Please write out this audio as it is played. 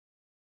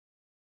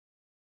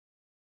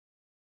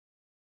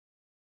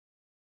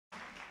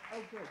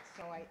Oh, good.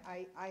 So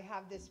I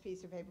have this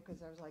piece of paper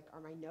because I was like,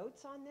 are my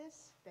notes on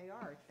this? They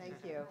are. Thank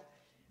you.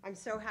 I'm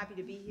so happy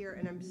to be here,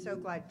 and I'm so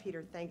glad,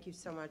 Peter, thank you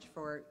so much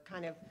for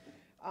kind of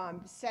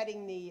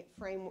setting the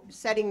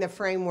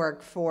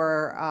framework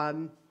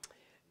for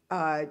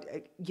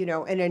an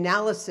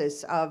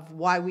analysis of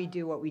why we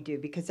do what we do,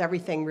 because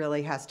everything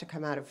really has to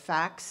come out of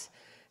facts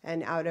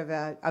and out of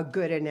a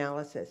good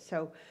analysis.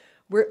 So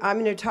I'm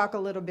going to talk a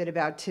little bit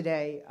about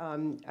today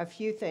a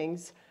few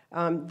things.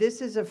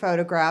 This is a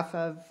photograph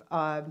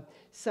of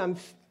some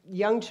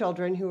young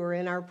children who are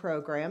in our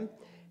program.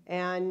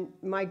 And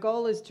my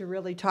goal is to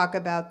really talk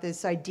about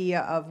this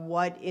idea of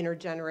what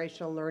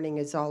intergenerational learning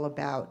is all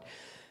about.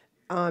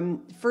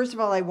 First of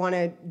all, I want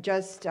to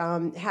just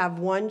have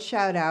one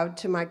shout out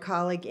to my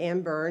colleague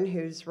Ann Byrne,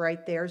 who's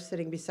right there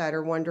sitting beside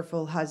her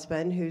wonderful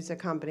husband who's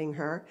accompanying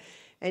her.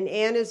 And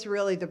Ann is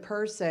really the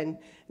person,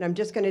 and I'm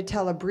just going to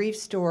tell a brief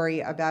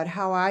story about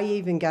how I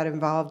even got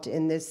involved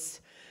in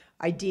this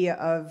idea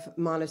of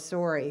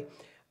Montessori.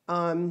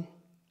 I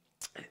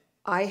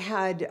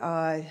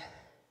had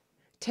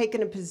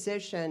taken a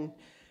position,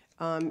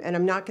 and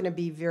I'm not going to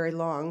be very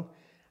long.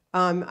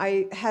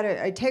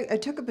 I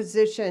took a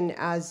position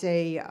as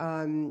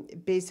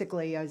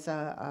basically as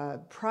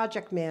a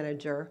project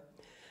manager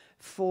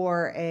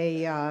for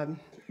a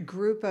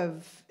group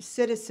of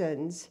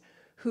citizens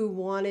who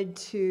wanted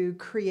to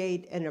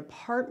create an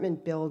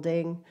apartment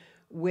building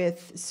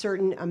with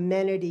certain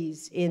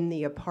amenities in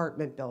the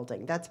apartment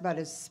building. That's about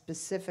as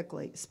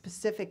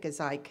specific as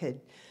I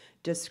could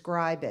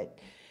describe it.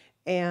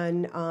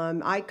 And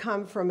I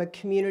come from a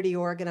community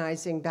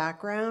organizing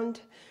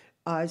background,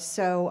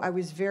 so I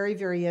was very,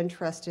 very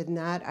interested in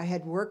that. I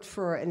had worked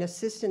for an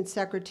assistant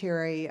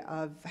secretary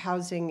of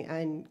housing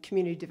and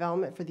community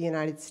development for the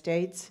United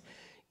States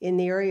in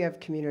the area of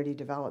community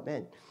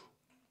development.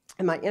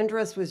 And my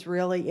interest was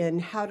really in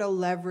how to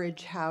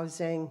leverage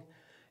housing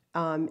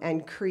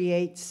and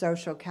create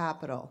social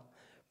capital.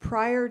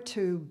 Prior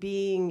to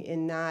being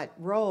in that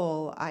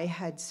role, I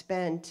had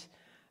spent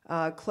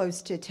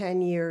close to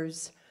 10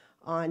 years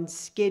on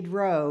Skid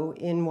Row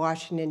in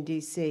Washington,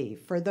 D.C.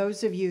 For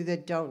those of you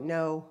that don't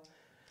know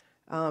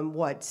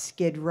what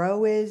Skid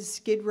Row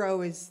is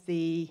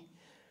the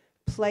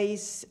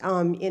place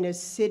in a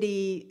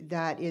city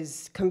that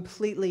is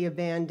completely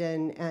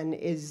abandoned and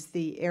is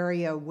the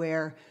area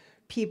where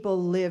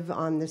people live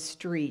on the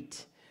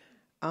street.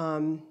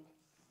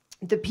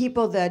 The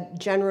people that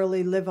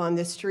generally live on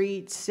the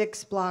street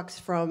 6 blocks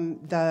from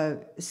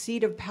the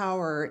seat of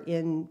power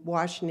in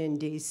Washington,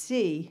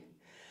 D.C.,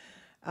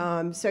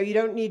 so you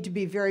don't need to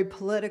be very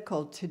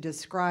political to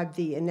describe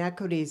the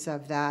inequities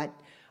of that.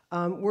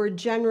 We're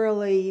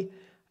generally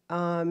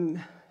farm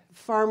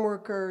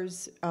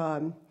workers,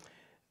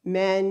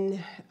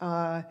 men,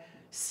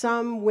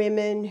 some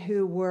women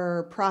who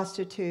were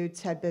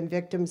prostitutes had been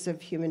victims of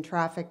human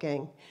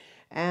trafficking.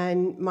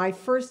 And my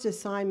first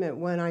assignment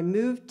when I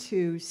moved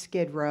to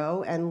Skid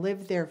Row and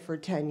lived there for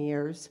 10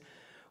 years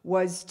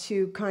was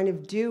to kind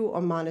of do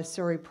a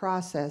Montessori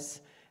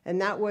process.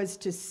 And that was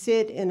to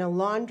sit in a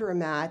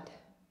laundromat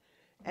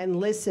and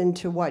listen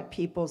to what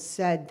people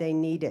said they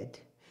needed.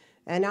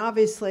 And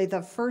obviously,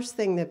 the first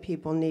thing that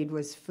people need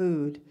was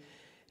food.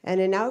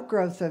 And an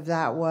outgrowth of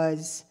that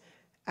was,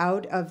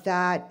 out of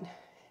that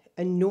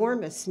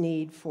enormous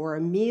need for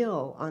a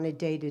meal on a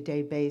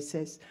day-to-day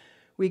basis,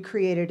 we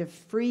created a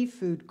free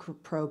food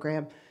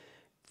program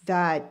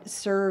that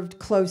served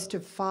close to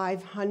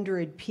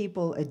 500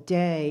 people a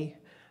day,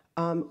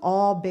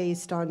 all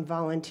based on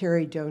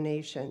voluntary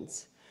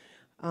donations.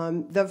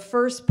 The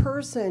first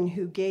person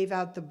who gave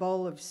out the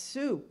bowl of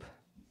soup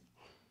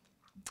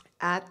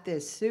at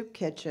this soup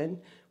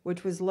kitchen,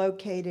 which was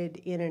located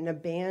in an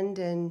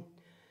abandoned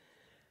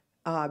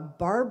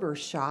barber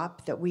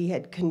shop that we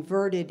had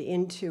converted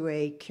into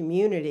a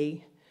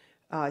community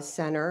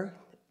center,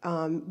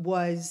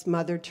 was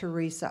Mother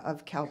Teresa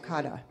of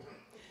Calcutta.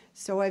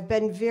 So I've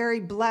been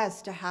very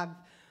blessed to have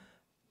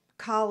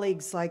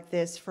colleagues like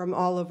this from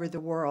all over the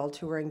world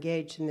who are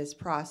engaged in this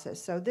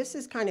process. So this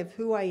is kind of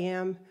who I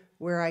am,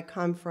 where I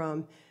come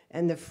from,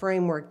 and the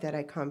framework that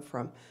I come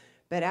from.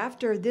 But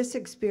after this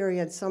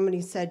experience,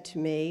 somebody said to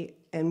me,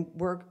 and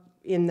we're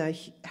in the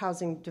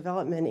housing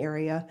development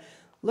area,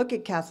 look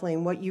at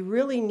Kathleen, what you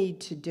really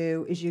need to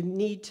do is you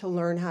need to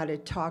learn how to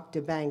talk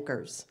to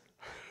bankers.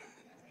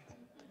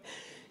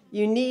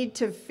 You need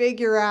to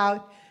figure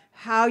out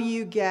how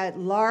you get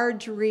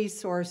large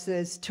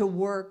resources to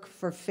work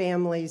for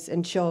families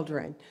and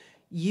children.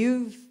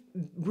 You've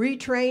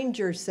retrained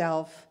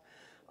yourself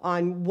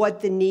on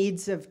what the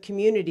needs of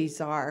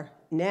communities are.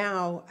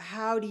 Now,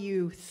 how do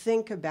you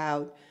think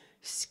about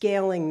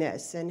scaling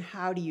this, and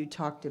how do you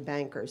talk to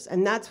bankers?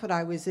 And that's what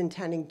I was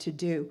intending to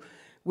do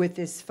with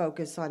this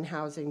focus on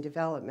housing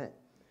development.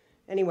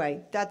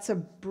 Anyway, that's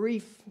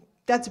brief.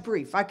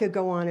 I could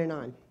go on and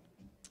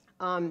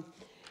on.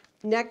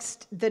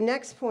 The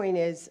next point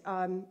is,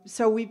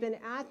 so we've been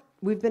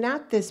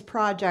at this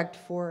project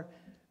for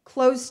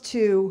close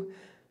to,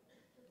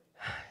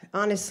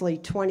 honestly,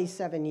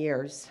 27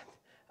 years.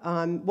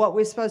 What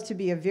was supposed to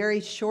be a very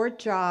short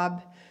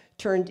job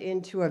turned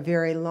into a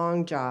very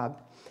long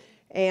job.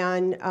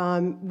 And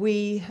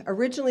we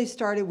originally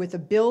started with a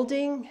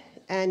building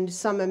and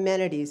some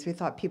amenities. We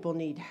thought people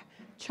need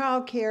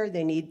childcare,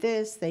 they need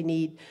this, they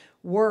need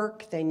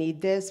work, they need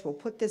this. We'll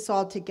put this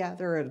all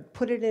together and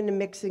put it in a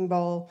mixing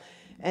bowl,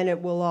 and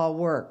it will all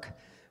work.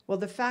 Well,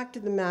 the fact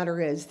of the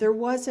matter is there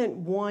wasn't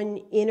one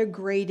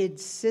integrated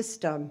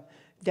system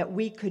that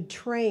we could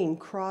train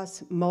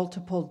across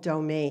multiple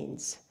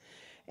domains.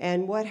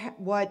 And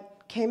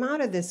what came out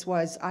of this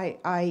was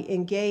I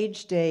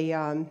engaged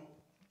a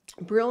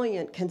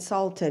brilliant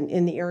consultant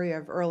in the area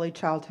of early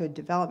childhood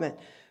development,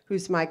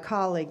 who's my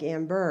colleague,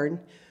 Ann Byrne,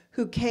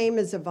 who came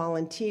as a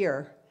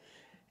volunteer.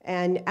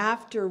 And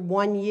after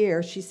 1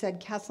 year, she said,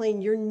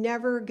 Kathleen, you're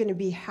never going to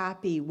be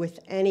happy with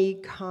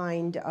any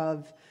kind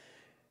of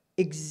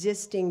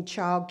existing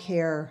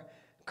childcare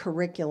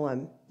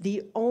curriculum.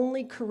 The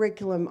only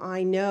curriculum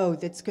I know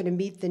that's going to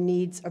meet the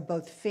needs of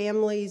both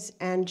families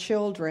and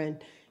children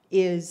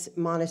is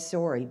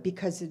Montessori,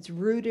 because it's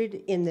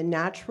rooted in the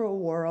natural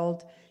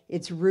world,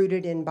 it's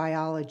rooted in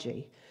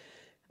biology.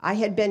 I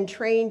had been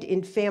trained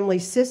in family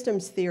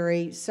systems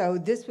theory, so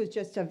this was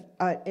just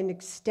an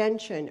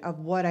extension of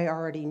what I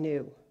already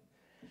knew.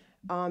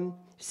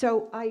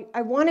 So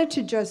I wanted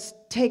to just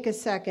take a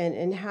second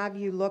and have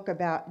you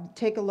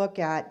take a look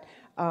at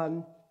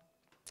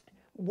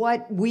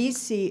what we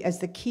see as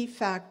the key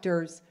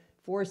factors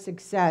for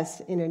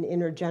success in an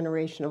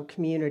intergenerational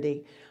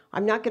community.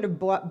 I'm not going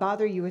to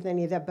bother you with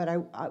any of that,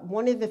 but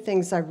one of the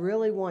things I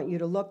really want you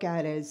to look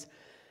at is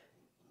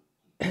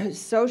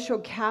social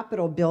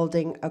capital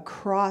building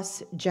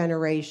across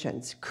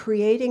generations,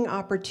 creating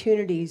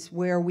opportunities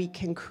where we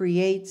can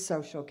create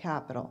social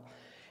capital.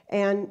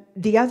 And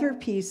the other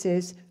piece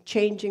is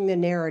changing the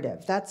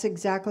narrative. That's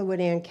exactly what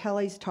Ann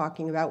Kelly's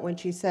talking about when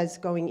she says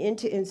going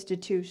into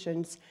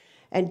institutions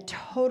and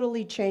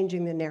totally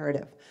changing the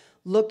narrative,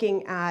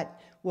 looking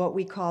at what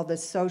we call the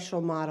social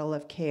model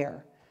of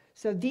care.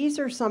 So these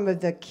are some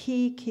of the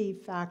key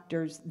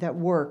factors that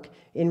work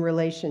in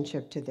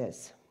relationship to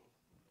this.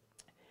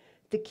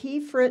 The key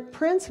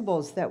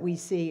principles that we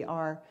see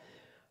are,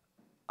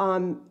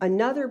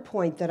 another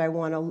point that I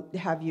want to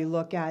have you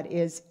look at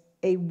is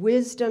a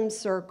wisdom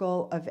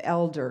circle of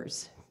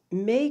elders.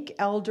 Make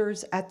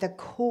elders at the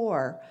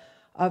core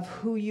of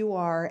who you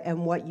are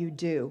and what you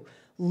do.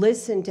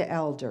 Listen to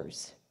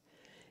elders.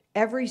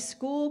 Every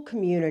school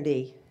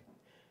community,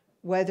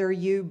 whether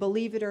you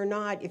believe it or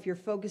not, if you're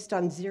focused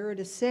on 0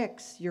 to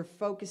 6, you're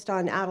focused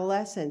on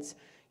adolescence,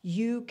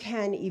 you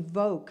can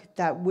evoke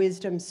that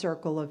wisdom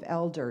circle of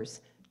elders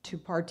to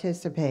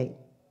participate.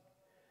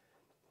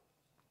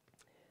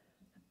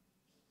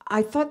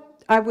 I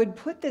thought I would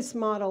put this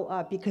model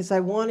up because I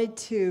wanted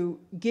to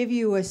give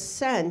you a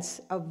sense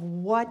of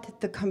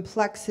what the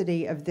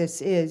complexity of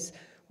this is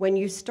when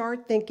you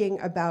start thinking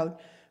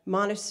about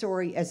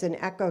Montessori as an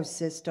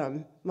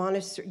ecosystem,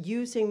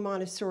 using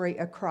Montessori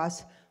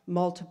across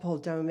multiple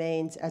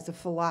domains as a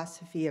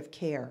philosophy of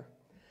care.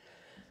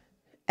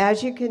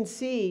 As you can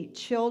see,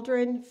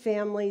 children,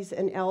 families,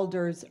 and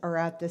elders are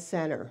at the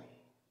center.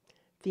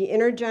 The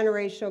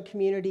intergenerational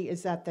community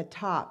is at the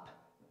top.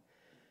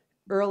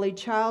 Early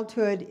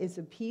childhood is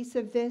a piece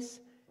of this,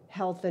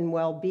 health and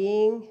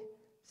well-being,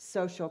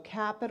 social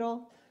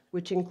capital,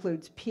 which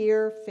includes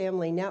peer,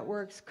 family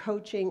networks,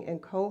 coaching,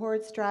 and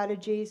cohort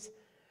strategies,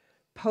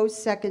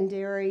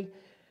 post-secondary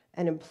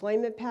and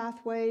employment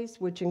pathways,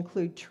 which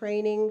include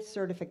training,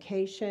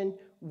 certification,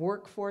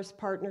 workforce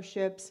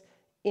partnerships,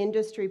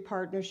 industry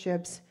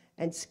partnerships,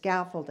 and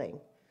scaffolding.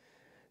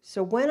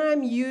 So when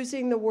I'm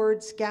using the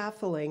word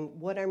scaffolding,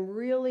 what I'm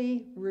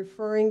really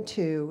referring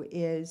to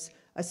is,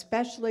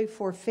 especially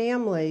for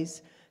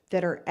families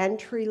that are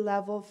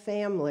entry-level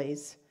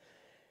families,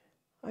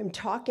 I'm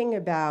talking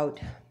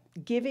about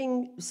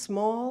giving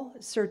small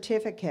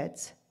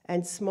certificates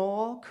and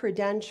small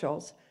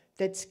credentials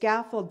that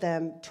scaffold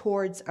them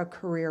towards a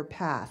career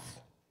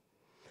path,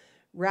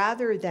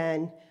 rather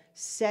than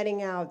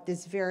setting out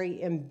this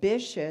very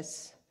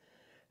ambitious,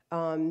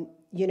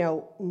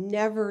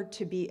 never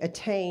to be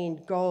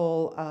attained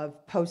goal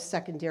of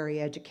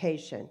post-secondary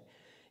education.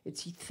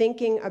 It's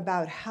thinking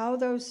about how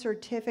those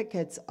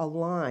certificates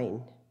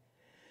align.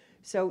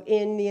 So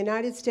in the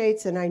United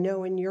States, and I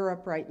know in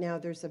Europe right now,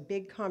 there's a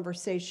big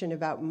conversation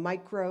about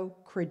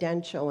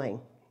micro-credentialing.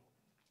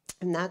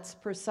 And that's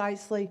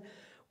precisely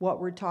what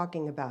we're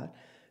talking about.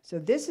 So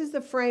this is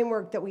the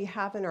framework that we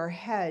have in our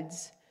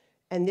heads,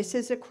 and this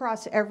is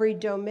across every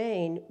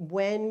domain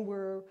when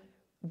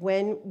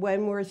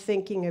we're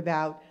thinking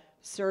about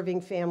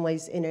serving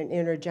families in an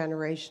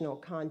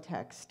intergenerational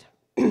context.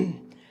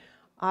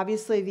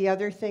 Obviously, the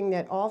other thing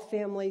that all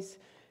families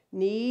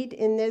need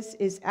in this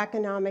is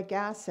economic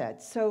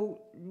assets.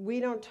 So we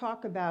don't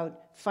talk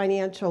about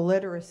financial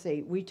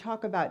literacy, we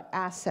talk about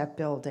asset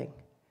building,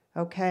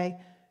 okay?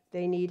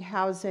 They need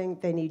housing,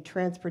 they need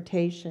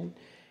transportation,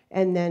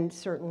 and then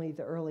certainly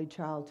the early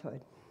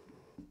childhood.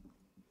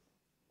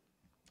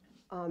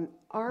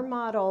 Our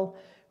model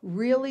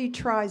really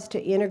tries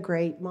to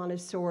integrate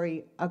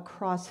Montessori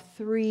across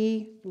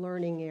 3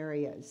 learning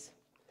areas.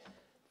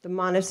 the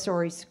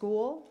Montessori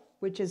School,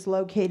 which is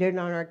located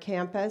on our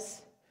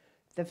campus,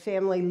 the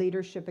Family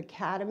Leadership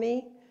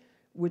Academy,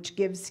 which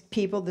gives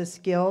people the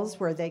skills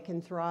where they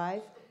can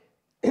thrive,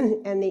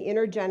 and the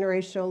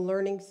Intergenerational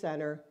Learning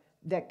Center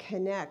that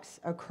connects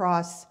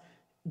across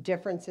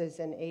differences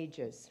in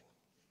ages.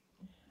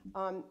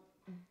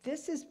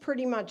 This is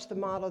pretty much the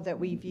model that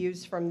we've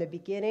used from the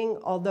beginning,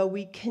 although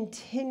we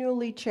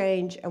continually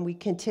change and we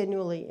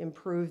continually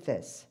improve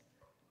this.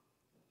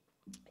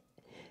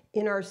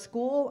 In our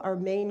school, our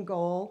main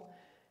goal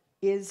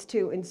is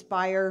to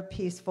inspire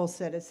peaceful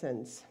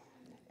citizens.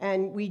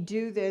 And we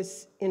do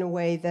this in a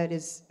way that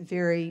is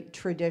very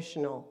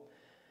traditional.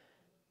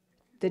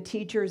 The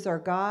teachers are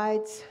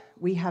guides,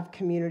 we have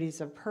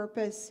communities of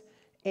purpose,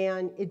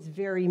 and it's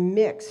very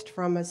mixed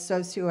from a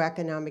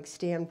socioeconomic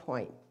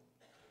standpoint.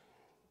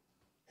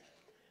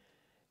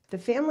 The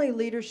Family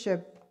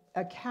Leadership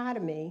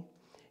Academy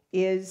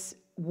is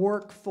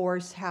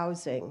workforce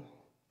housing.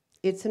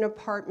 It's an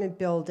apartment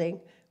building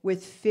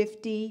with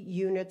 50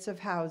 units of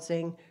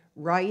housing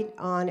right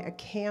on a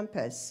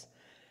campus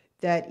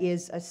that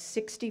is a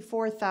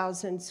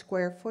 64,000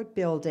 square foot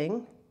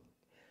building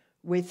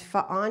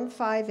on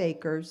 5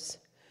 acres,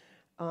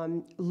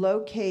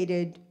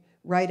 located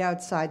right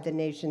outside the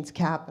nation's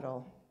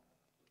capital.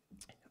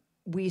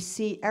 We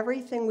see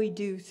everything we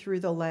do through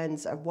the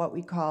lens of what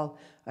we call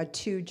a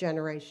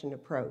 2-generation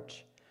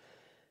approach.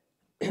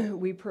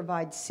 We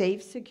provide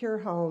safe, secure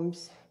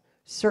homes,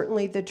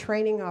 certainly the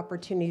training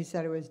opportunities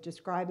that I was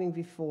describing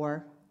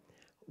before,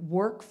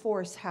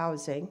 workforce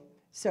housing,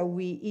 so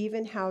we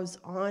even house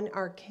on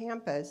our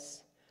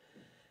campus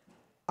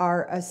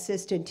our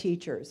assistant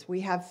teachers. We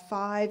have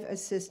 5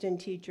 assistant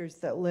teachers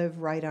that live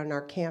right on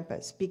our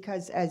campus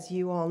because, as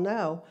you all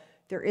know,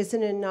 there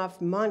isn't enough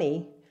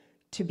money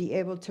to be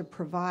able to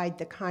provide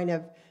the kind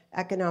of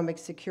economic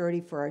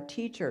security for our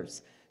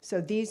teachers.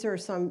 So these are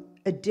some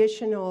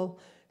additional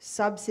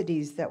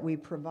subsidies that we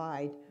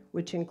provide,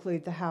 which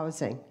include the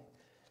housing.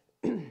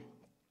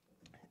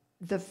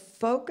 The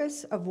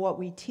focus of what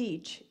we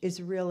teach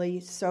is really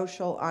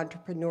social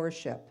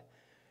entrepreneurship.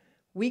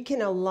 We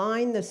can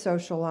align the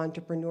social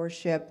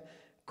entrepreneurship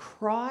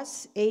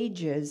cross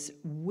ages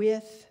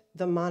with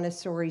the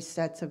Montessori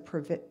sets of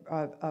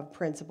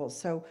principles.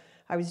 So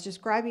I was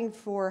describing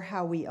for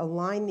how we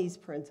align these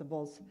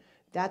principles.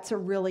 That's a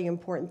really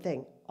important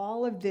thing.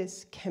 All of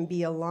this can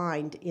be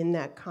aligned in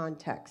that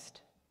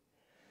context.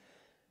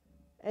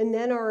 And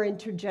then our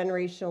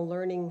Intergenerational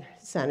Learning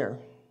Center.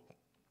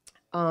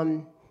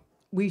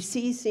 We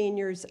see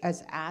seniors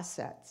as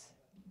assets.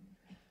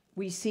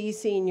 We see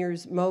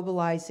seniors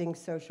mobilizing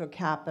social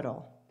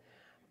capital.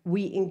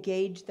 We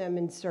engage them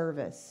in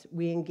service.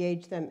 We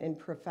engage them in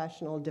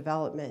professional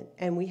development.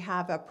 And we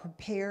have a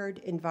prepared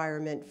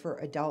environment for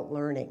adult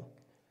learning.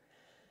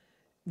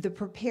 The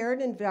prepared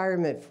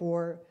environment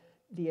for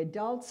the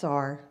adults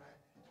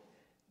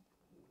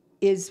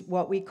is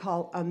what we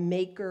call a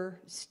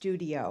maker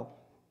studio.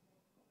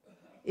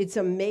 It's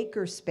a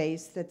maker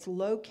space that's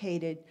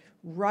located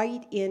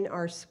right in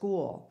our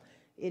school.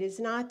 It is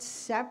not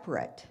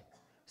separate.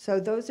 So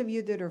those of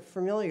you that are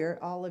familiar,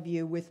 all of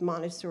you, with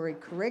Montessori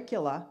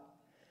curricula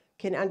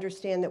can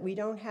understand that we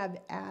don't have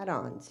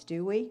add-ons,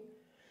 do we?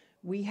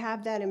 We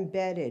have that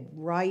embedded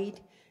right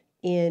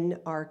in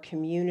our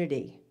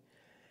community.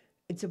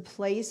 It's a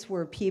place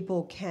where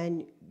people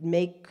can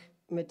make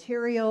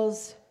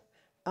materials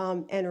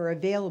and are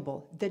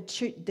available.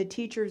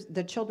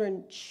 The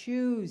children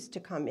choose to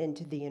come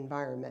into the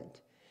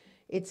environment.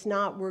 It's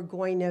not we're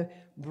going to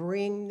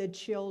bring the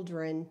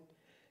children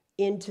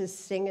in to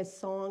sing a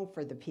song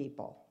for the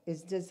people.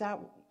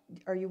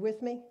 Are you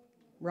with me?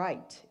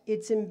 Right.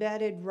 It's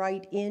embedded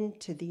right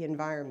into the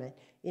environment,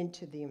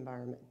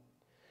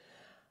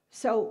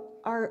 So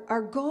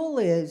our goal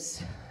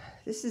is,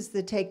 this is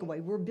the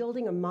takeaway, we're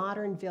building a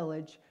modern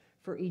village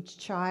for each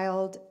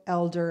child,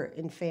 elder,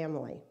 and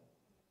family.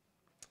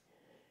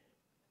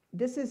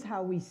 This is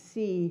how we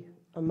see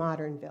a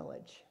modern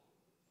village.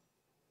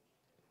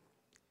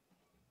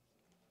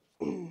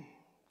 Of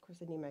course,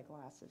 I need my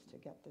glasses to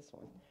get this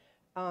one.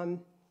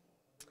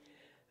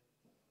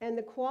 And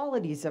the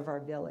qualities of our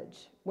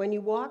village. When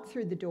you walk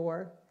through the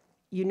door,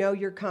 you know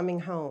you're coming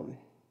home.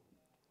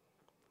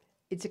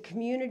 It's a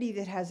community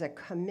that has a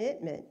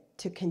commitment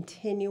to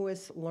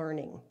continuous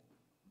learning.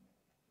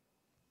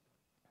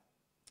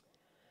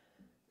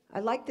 I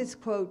like this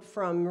quote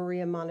from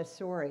Maria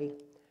Montessori.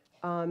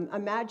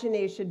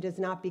 Imagination does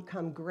not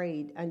become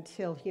great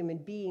until human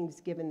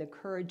beings, given the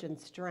courage and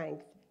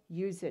strength,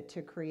 use it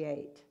to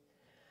create.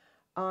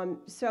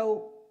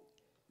 So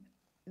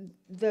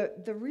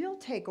the real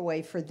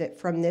takeaway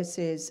from this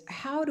is,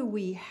 how do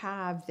we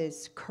have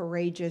this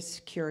courageous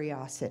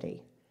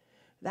curiosity?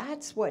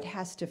 That's what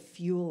has to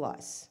fuel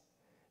us.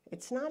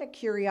 It's not a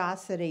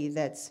curiosity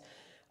that's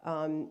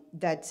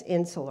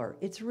insular.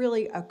 It's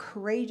really a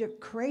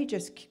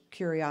courageous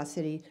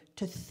curiosity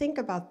to think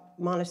about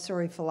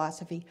Montessori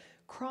philosophy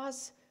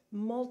across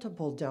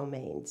multiple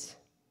domains.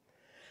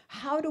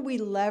 How do we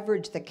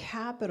leverage the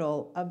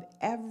capital of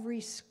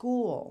every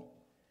school?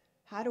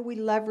 How do we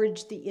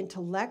leverage the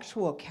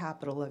intellectual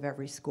capital of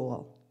every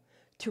school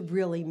to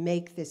really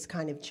make this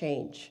kind of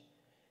change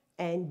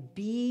and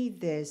be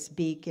this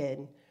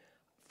beacon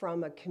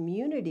from a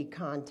community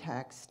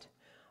context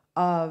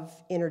of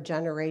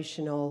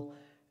intergenerational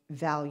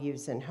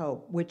values and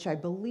hope, which I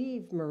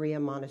believe Maria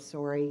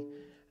Montessori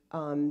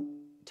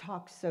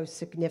talks so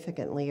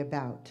significantly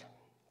about.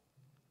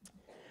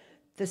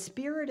 The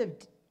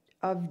spirit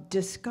of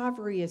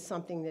discovery is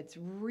something that's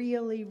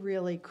really,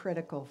 really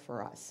critical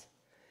for us.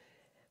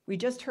 We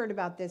just heard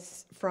about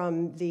this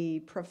from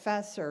the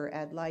professor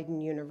at Leiden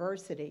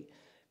University,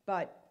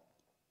 but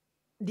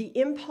the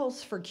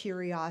impulse for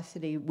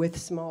curiosity with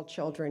small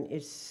children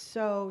is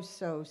so,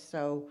 so,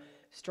 so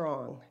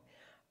strong.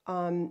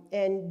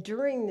 And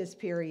during this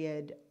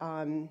period,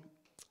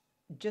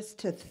 just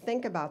to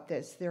think about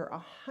this, there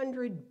are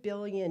 100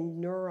 billion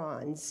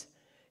neurons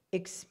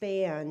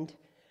expand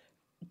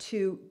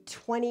to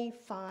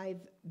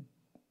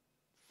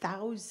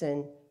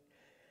 25,000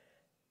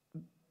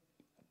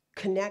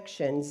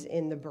 connections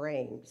in the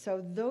brain.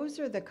 So those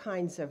are the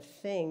kinds of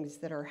things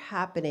that are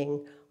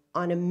happening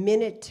on a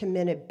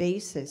minute-to-minute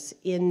basis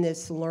in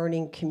this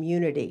learning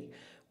community.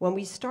 When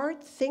we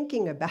start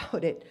thinking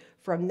about it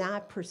from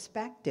that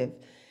perspective,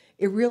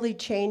 it really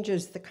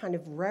changes the kind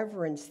of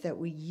reverence that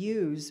we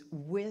use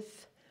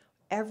with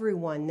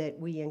everyone that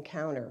we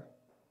encounter.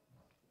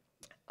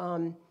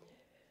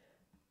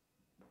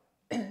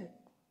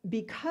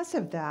 Because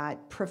of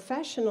that,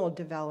 professional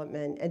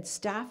development and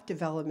staff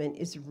development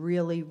is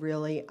really,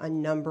 really a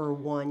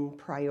 #1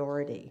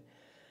 priority.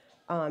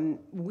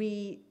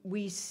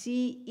 We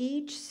see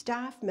each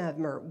staff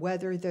member,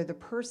 whether they're the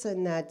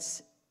person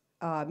that's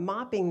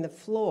mopping the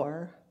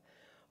floor,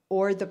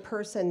 or the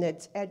person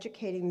that's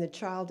educating the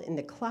child in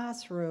the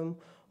classroom,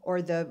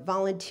 or the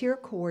volunteer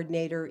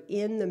coordinator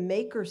in the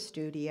maker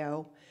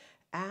studio,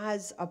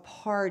 as a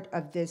part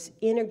of this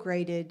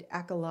integrated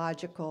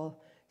ecological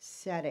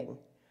setting.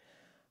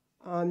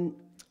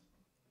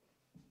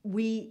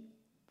 We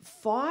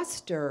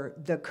foster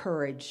the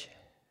courage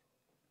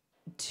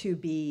to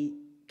be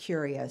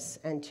curious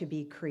and to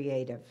be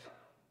creative.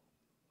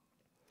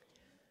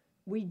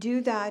 We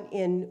do that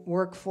in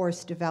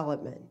workforce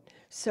development.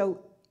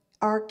 So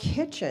our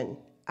kitchen,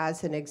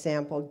 as an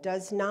example,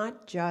 does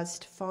not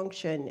just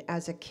function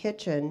as a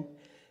kitchen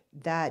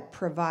that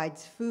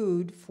provides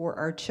food for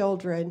our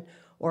children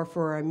or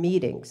for our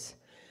meetings.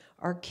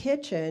 Our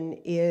kitchen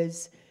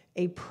is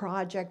a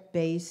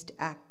project-based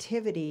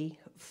activity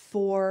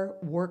for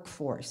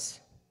workforce.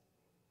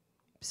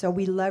 So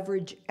we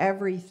leverage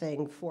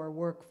everything for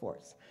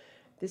workforce.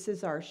 This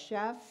is our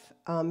chef,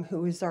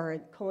 who is our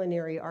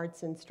culinary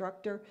arts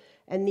instructor,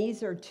 and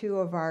these are two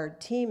of our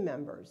team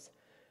members.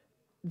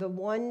 The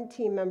one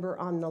team member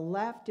on the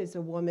left is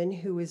a woman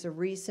who is a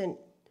recent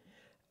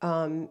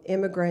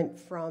immigrant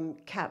from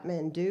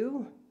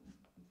Kathmandu,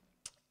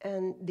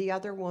 and the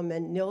other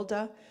woman,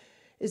 Nilda,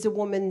 is a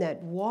woman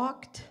that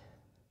walked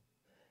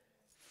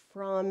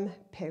from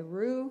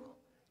Peru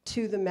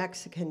to the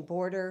Mexican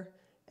border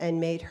and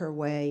made her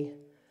way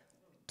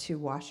to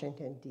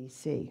Washington,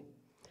 D.C.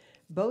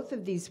 Both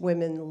of these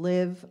women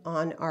live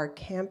on our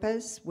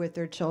campus with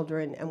their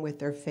children and with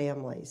their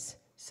families.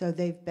 So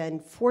they've been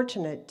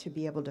fortunate to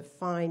be able to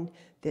find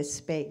this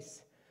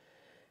space.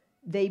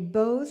 They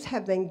both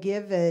have been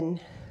given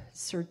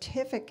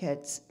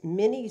certificates,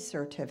 mini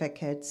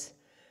certificates,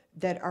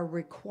 that are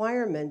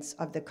requirements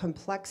of the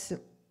complex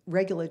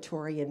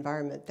regulatory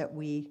environment that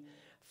we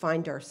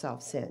find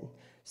ourselves in.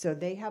 So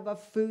they have a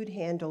food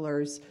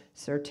handler's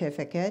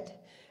certificate,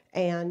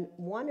 and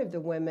one of the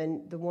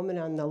women, the woman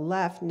on the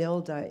left,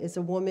 Nilda, is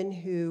a woman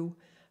who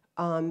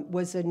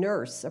was a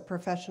nurse, a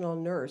professional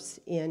nurse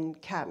in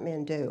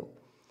Kathmandu.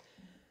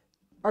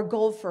 Our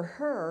goal for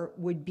her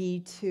would be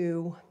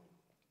to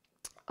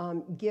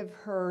give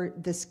her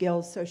the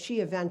skills so she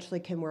eventually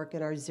can work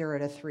in our 0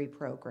 to 3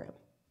 program.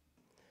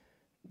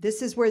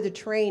 This is where the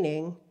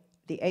training,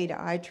 the A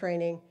to I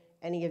training,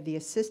 any of the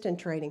assistant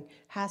training,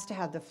 has to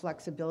have the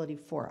flexibility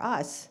for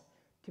us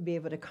to be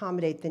able to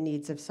accommodate the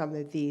needs of some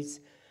of these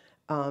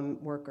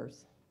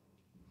workers.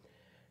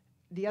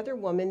 The other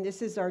woman,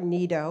 this is our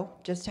Nido,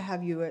 just to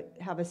have you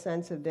have a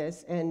sense of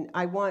this. And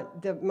I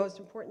want, the most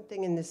important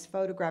thing in this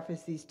photograph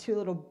is these two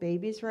little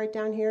babies right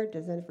down here.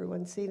 Does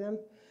everyone see them?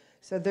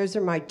 So those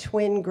are my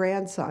twin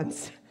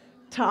grandsons,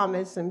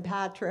 Thomas and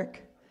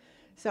Patrick.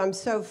 So I'm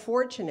so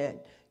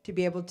fortunate to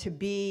be able to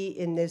be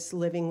in this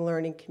living,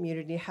 learning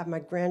community, have my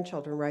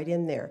grandchildren right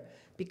in there.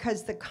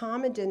 Because the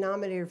common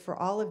denominator for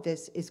all of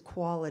this is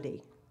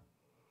quality.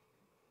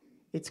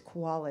 It's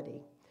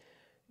quality.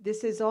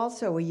 This is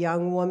also a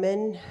young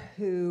woman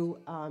who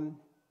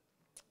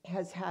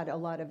has had a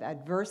lot of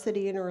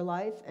adversity in her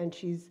life, and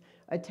she's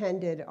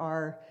attended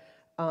our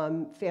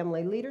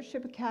Family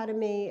Leadership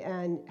Academy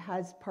and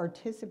has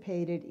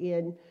participated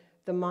in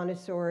the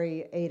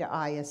Montessori A to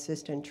I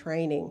assistant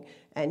training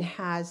and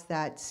has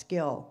that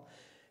skill.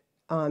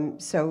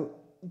 So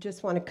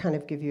just want to kind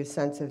of give you a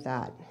sense of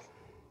that.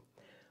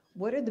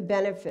 What are the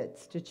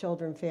benefits to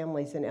children,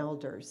 families, and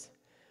elders?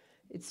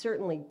 It's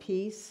certainly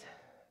peace,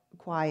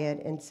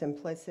 quiet, and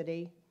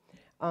simplicity.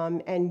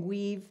 And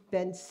we've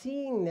been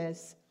seeing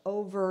this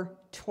over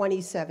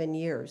 27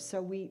 years.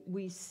 So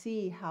we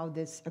see how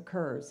this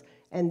occurs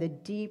and the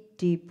deep,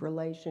 deep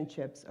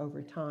relationships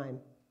over time.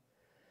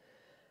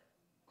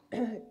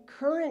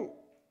 Current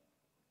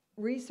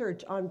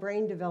research on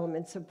brain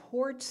development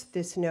supports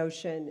this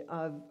notion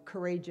of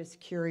courageous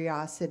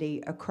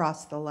curiosity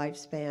across the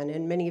lifespan,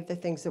 and many of the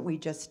things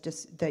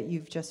that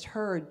you've just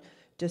heard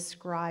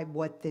describe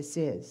what this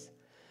is.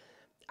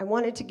 I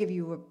wanted to give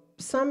you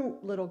some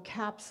little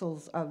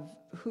capsules of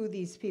who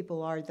these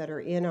people are that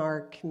are in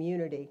our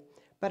community,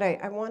 but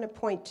I want to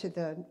point to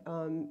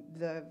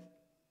the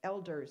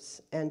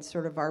elders and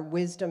sort of our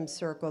wisdom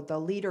circle, the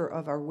leader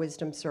of our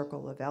wisdom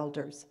circle of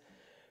elders,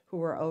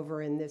 who are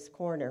over in this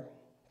corner.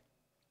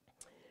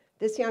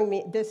 This young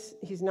man,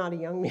 he's not a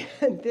young man,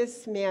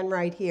 this man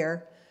right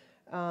here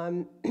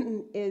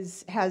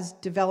has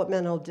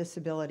developmental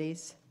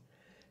disabilities.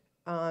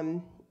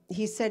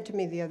 He said to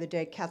me the other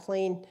day,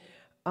 Kathleen,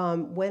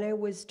 when I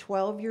was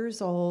 12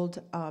 years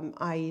old,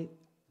 I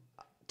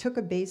took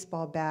a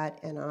baseball bat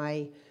and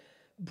I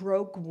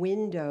broke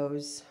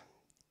windows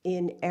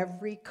in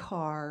every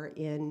car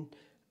in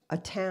a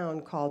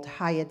town called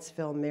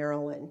Hyattsville,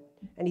 Maryland.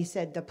 And he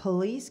said the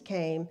police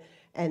came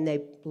and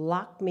they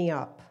locked me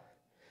up.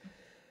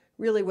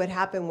 Really what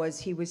happened was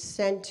he was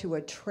sent to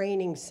a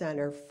training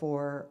center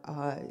for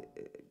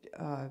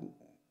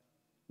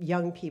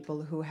young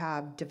people who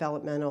have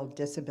developmental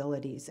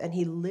disabilities, and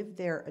he lived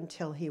there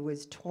until he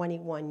was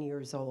 21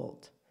 years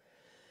old.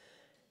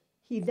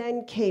 He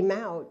then came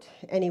out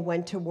and he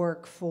went to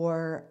work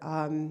for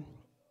a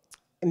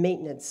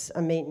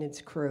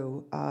maintenance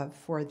crew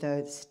for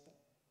the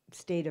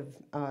state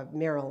of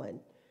Maryland.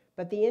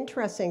 But the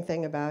interesting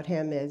thing about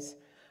him is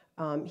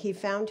he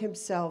found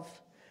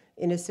himself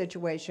in a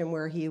situation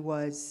where he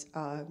was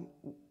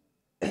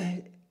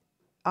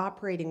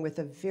operating with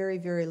a very,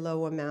 very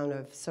low amount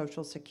of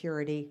Social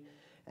Security,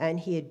 and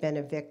he had been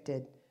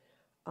evicted.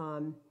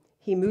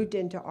 He moved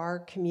into our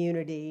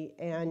community,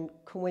 and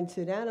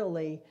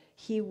coincidentally,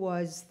 he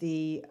was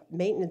the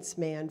maintenance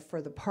man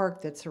for the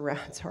park that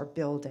surrounds our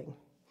building.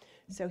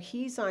 So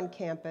he's on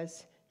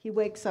campus. He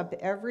wakes up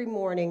every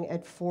morning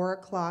at 4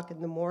 o'clock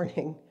in the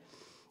morning,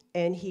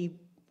 and he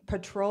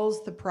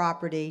patrols the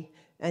property,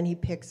 and he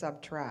picks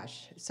up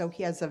trash. So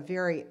he has a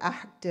very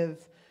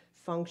active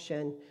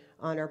function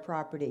on our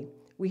property.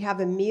 We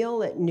have a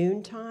meal at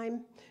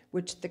noontime,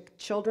 which the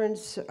children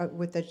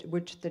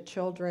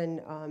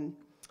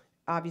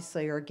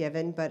obviously are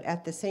given, but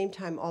at the same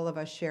time, all of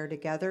us share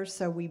together.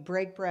 So we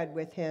break bread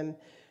with him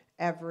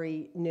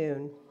every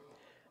noon.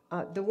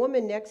 The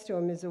woman next to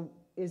him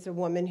is a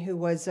woman who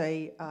was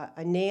a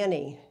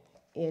nanny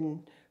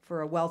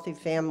for a wealthy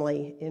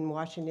family in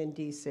Washington,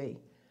 D.C.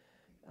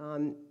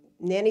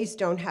 Nannies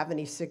don't have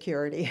any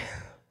security.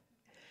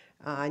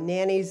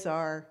 Nannies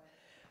are,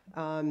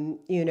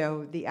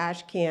 the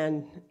ash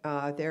can,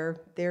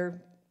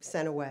 they're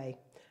sent away.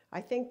 I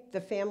think the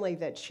family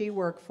that she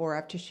worked for,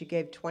 after she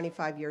gave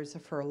 25 years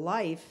of her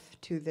life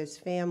to this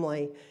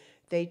family,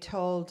 they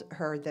told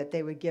her that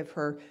they would give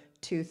her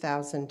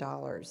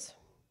 $2,000.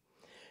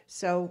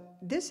 So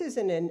this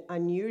isn't an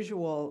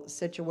unusual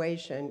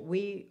situation.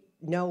 We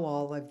know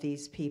all of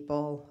these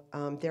people.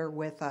 They're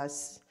with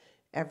us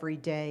every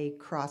day,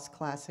 cross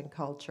class and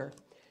culture.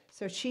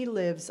 So she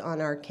lives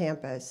on our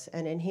campus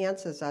and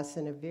enhances us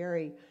in a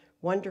very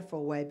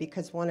wonderful way,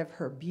 because one of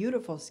her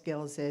beautiful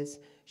skills is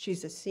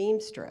she's a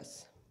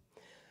seamstress.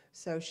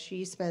 So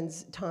she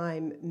spends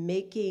time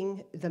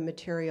making the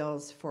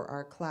materials for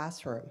our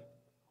classroom.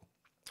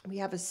 We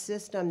have a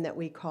system that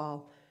we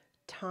call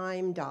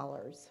time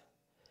dollars.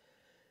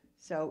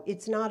 So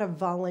it's not a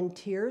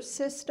volunteer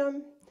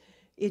system.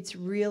 It's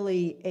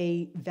really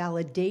a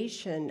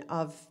validation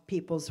of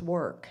people's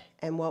work.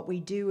 And what we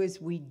do is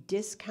we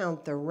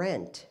discount the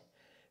rent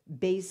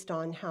based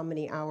on how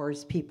many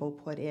hours people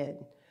put in.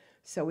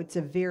 So it's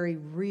a very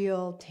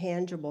real,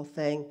 tangible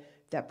thing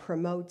that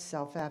promotes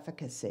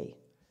self-efficacy.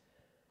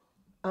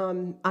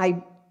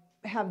 I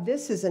have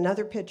this as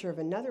another picture of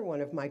another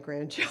one of my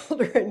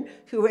grandchildren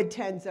who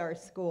attends our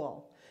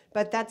school.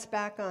 But that's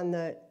back on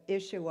the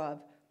issue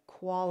of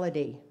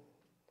quality.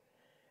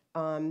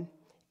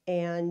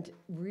 And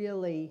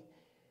really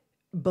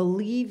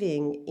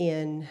believing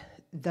in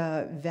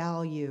the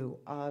value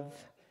of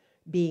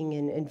being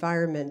in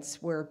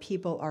environments where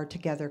people are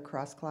together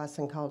cross class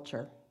and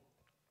culture.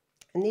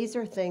 And these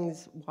are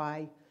things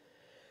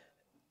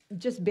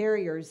just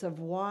barriers of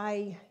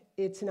why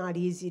it's not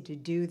easy to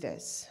do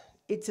this.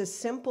 It's a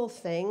simple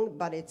thing,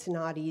 but it's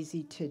not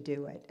easy to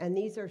do it. And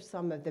these are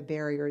some of the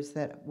barriers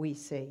that we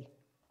see.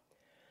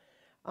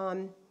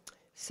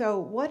 So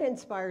what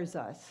inspires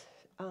us?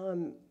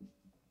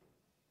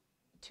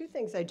 Two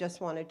things I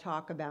just want to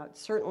talk about.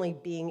 Certainly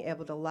being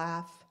able to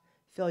laugh,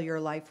 fill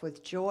your life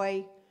with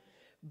joy,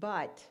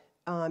 but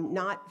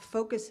not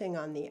focusing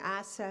on the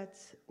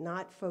assets,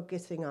 not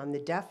focusing on the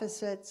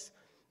deficits,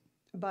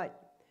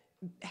 but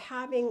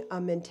having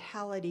a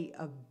mentality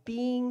of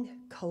being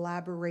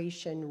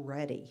collaboration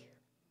ready.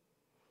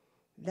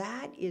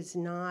 that is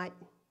not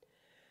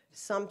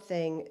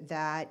something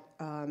that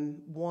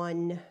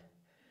one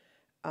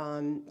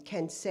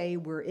can say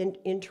we're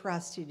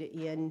interested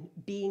in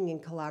being in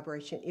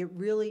collaboration. It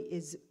really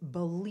is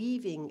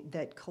believing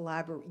that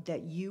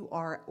that you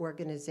are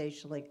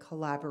organizationally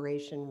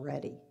collaboration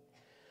ready.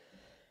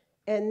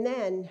 And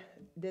then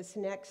this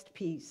next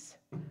piece,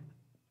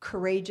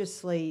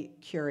 courageously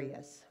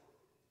curious.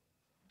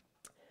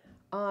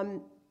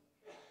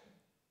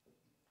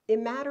 It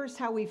matters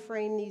how we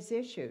frame these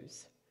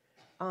issues.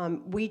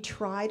 We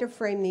try to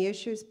frame the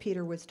issues,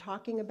 Peter was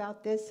talking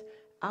about this,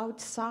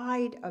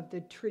 outside of the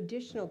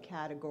traditional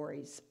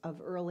categories of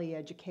early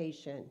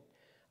education,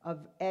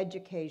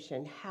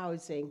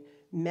 housing,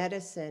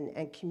 medicine,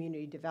 and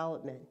community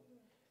development.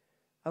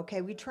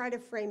 Okay, we try to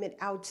frame it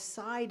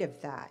outside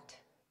of that.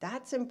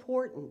 That's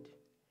important.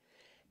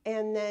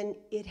 And then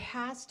it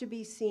has to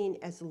be seen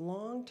as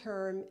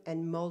long-term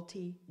and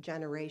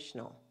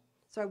multi-generational.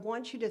 So I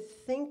want you to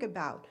think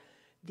about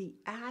the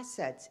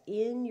assets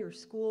in your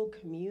school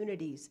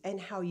communities and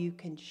how you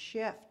can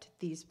shift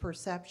these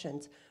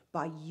perceptions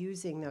by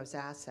using those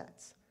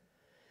assets.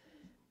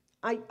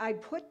 I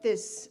put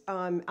this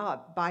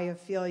up,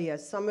 biophilia.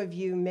 Some of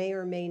you may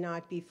or may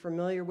not be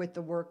familiar with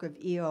the work of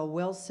E.O.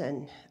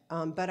 Wilson,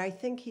 but I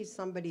think he's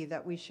somebody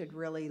that we should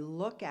really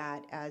look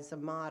at as a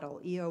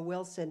model. E.O.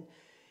 Wilson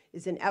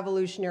is an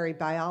evolutionary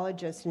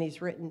biologist, and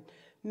he's written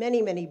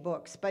many, many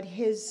books, but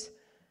his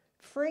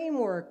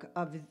framework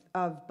of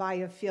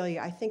biophilia,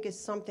 I think, is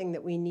something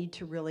that we need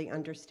to really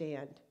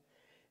understand.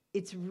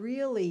 It's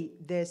really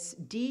this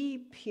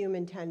deep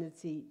human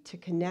tendency to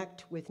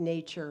connect with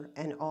nature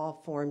and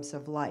all forms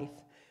of life.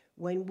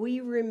 When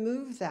we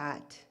remove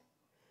that,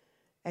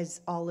 as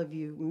all of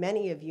you,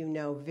 many of you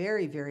know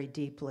very, very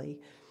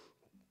deeply,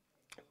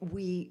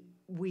 we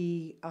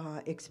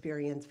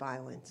experience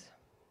violence.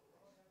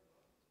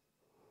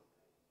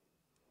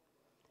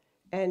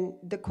 And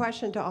the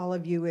question to all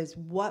of you is,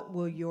 what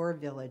will your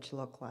village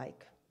look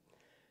like?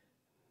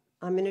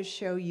 I'm going to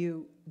show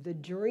you the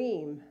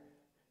dream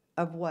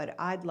of what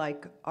I'd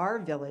like our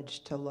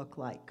village to look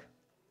like.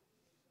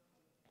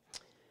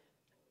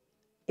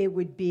 It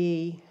would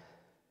be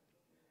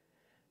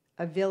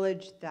a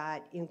village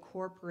that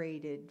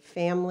incorporated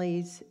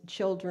families,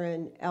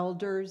 children,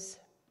 elders,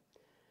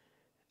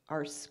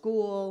 our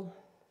school,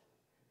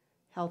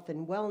 health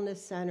and wellness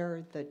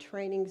center, the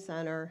training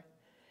center,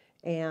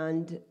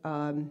 and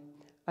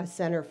a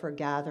center for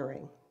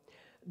gathering.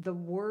 The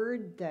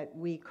word that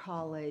we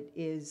call it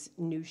is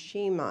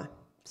Nushima.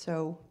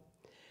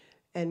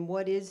 And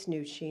what is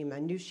Nushima?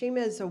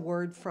 Nushima is a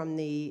word from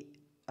the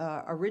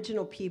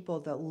original people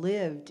that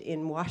lived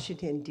in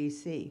Washington,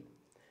 D.C.,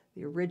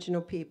 the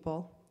original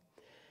people,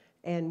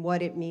 and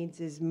what it means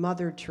is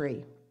mother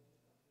tree.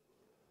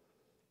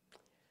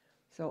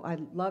 So I'd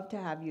love to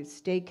have you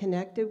stay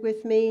connected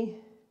with me,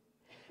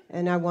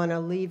 and I want to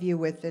leave you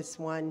with this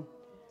one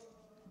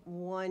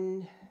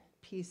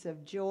piece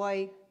of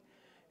joy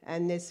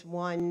and this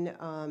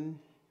one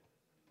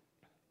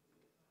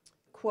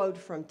quote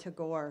from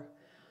Tagore.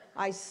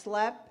 I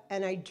slept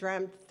and I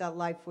dreamt that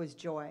life was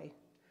joy.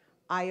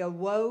 I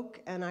awoke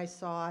and I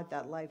saw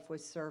that life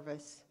was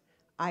service.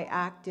 I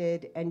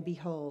acted and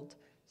behold,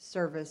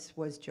 service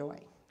was joy.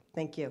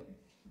 Thank you.